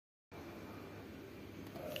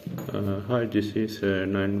Hi, this is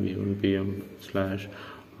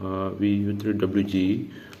 9v1pm/vu3wge,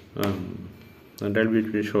 and I'll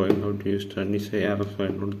be showing how to use the Nissei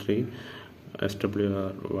RX503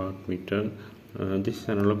 SWR watt meter. This is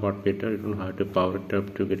an analog watt meter. You don't have to power it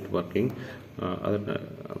up to get working.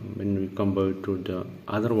 When we compare to the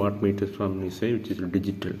other watt meters from Nissei, which is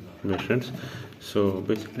digital versions, so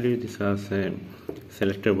basically this has a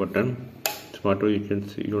selector button. So whatever you can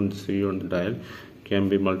see on the dial can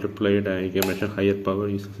be multiplied, and you can measure higher power.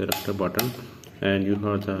 Use the selector button, and you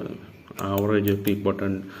have the average of peak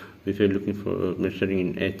button if you're looking for measuring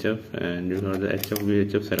in HF, and you have the HF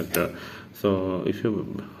VHF selector. So if you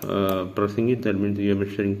pressing it, that means you are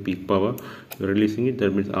measuring peak power. You're releasing it,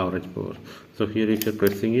 that means average power. So here if you're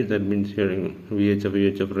pressing it, that means you're in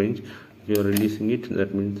VHF range. If you're releasing it,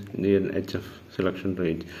 that means you're in HF selection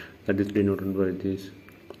range. That is denoted by this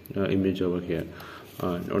image over here.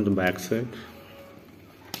 On the back side,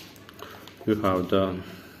 you have the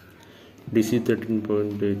DC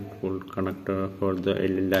 13.8 volt connector for the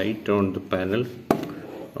LED light on the panel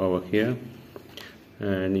over here,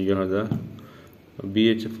 and you have the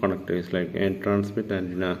VHF connectors like and transmit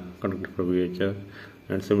antenna connector for VHF,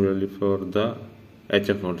 and similarly for the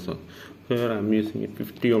HF also. Here I am using a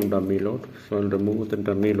 50 ohm dummy load, so I will remove the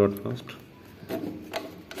dummy load first.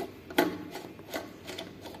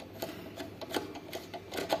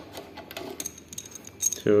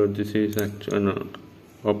 So this is actually an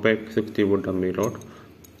opaque 60 volt dummy load.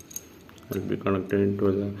 I will be connected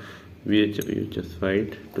to the VHF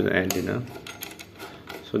side to the antenna.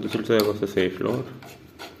 So this will serve as a safe load.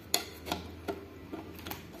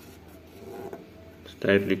 It's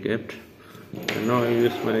tightly kept. And now I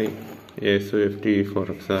use my Yaesu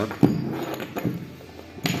FT-4XR.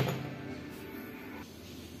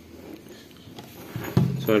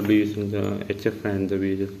 So I'll be using the HF and the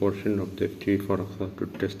VHF portion of the FT-4XR to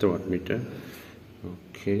test the watt meter.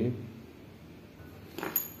 Okay.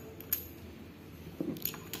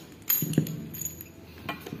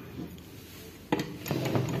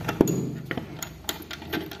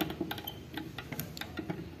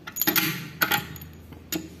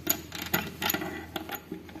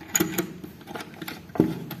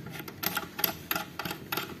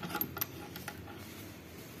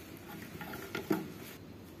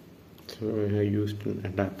 So I used an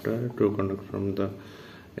adapter to connect from the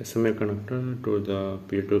SMA connector to the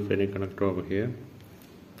P2 Feni connector over here.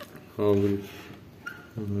 I will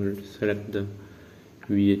select the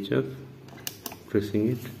VHF, pressing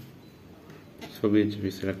it. So VHF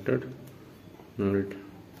is selected. Now it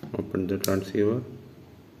open the transceiver.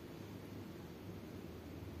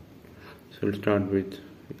 So we'll start with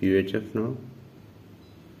UHF now.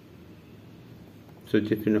 So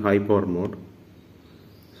it's in high power mode.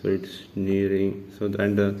 So it's nearing. So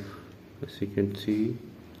then as you can see,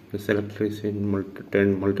 the selector is in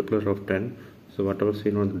multiplier of 10. So whatever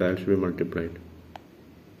seen on the dial should be multiplied.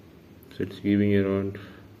 So it's giving around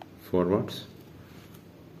 4 watts.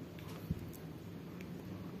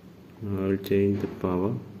 Now I will change the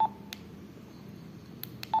power.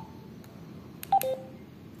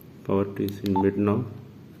 Power is in mid now.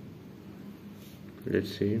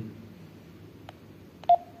 Let's see.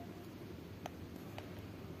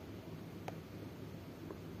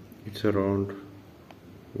 It's around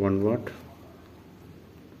 1 watt.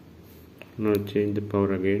 Now change the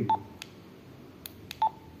power again.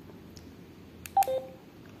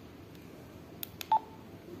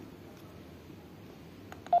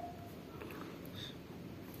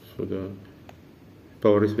 So the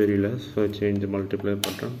power is very less, so I change the multiplier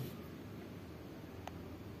button.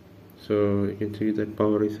 So you can see that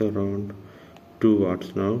power is around 2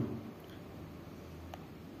 watts now.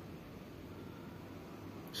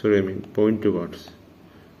 Sorry, I mean 0.2 watts.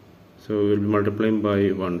 So we'll be multiplying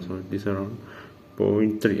by 1. So it is around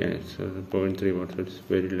 0.3. So 0.3 watts. It's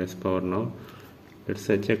very less power now. Let's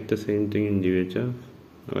check the same thing in UHF.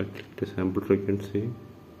 I click the sample frequency.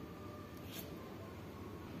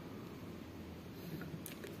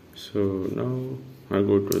 So now I'll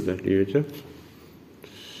go to that UHF.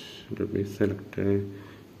 Let me select a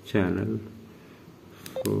channel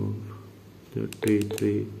for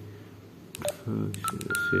 33.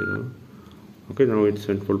 0. Okay, now it's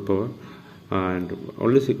in full power, and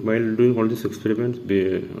always while doing all these experiments,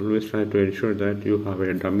 always try to ensure that you have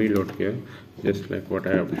a dummy load here, just like what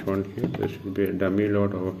I have shown here. There should be a dummy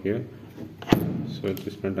load over here. So this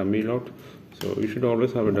is my dummy load. So you should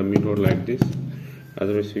always have a dummy load like this,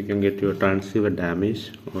 otherwise you can get your transceiver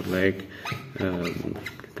damage or like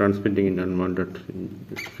transmitting in unwanted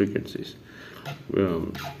frequencies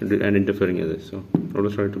and interfering with this. So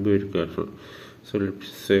always try to be very careful. So let's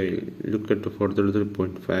say look at the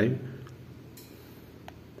 433.5.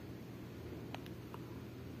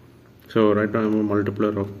 So right now I'm a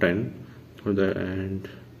multiplier of 10 for the, and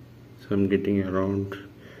so I'm getting around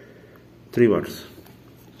 3 watts.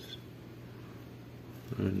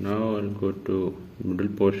 And now I'll go to middle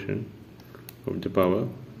portion of the power.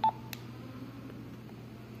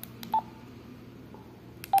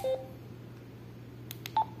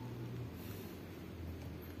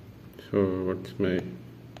 So what's my,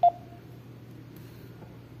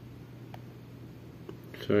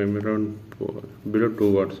 so I'm around below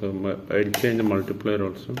 2 watts. So I'll change the multiplier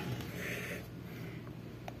also.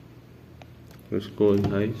 Let's go in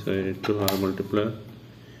high, so I need to have multiplier.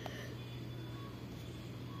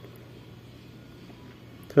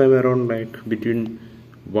 So I'm around like between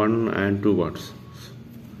 1 and 2 watts.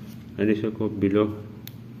 And if I go below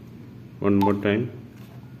one more time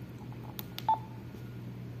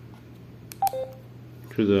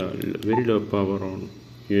to the very low power on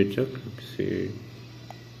UHF, let's see.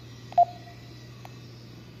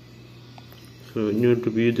 So in order to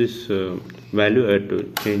view this value, I have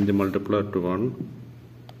to change the multiplier to 1.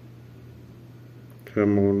 So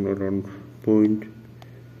I'm on around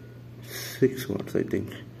 0.6 watts, I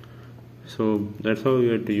think. So that's how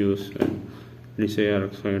you have to use Nissei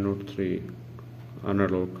RX503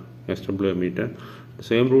 analog SWR meter. The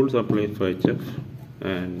same rules apply for HF,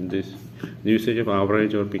 and the usage of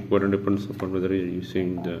average or peak button depends upon whether you're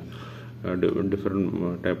using the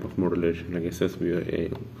different type of modulation like SSB or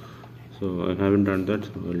AM. So I haven't done that,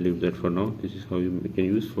 so I'll leave that for now. This is how you can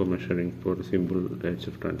use for measuring for a simple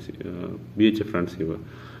VHF transceiver.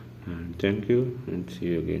 And thank you, and see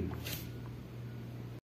you again.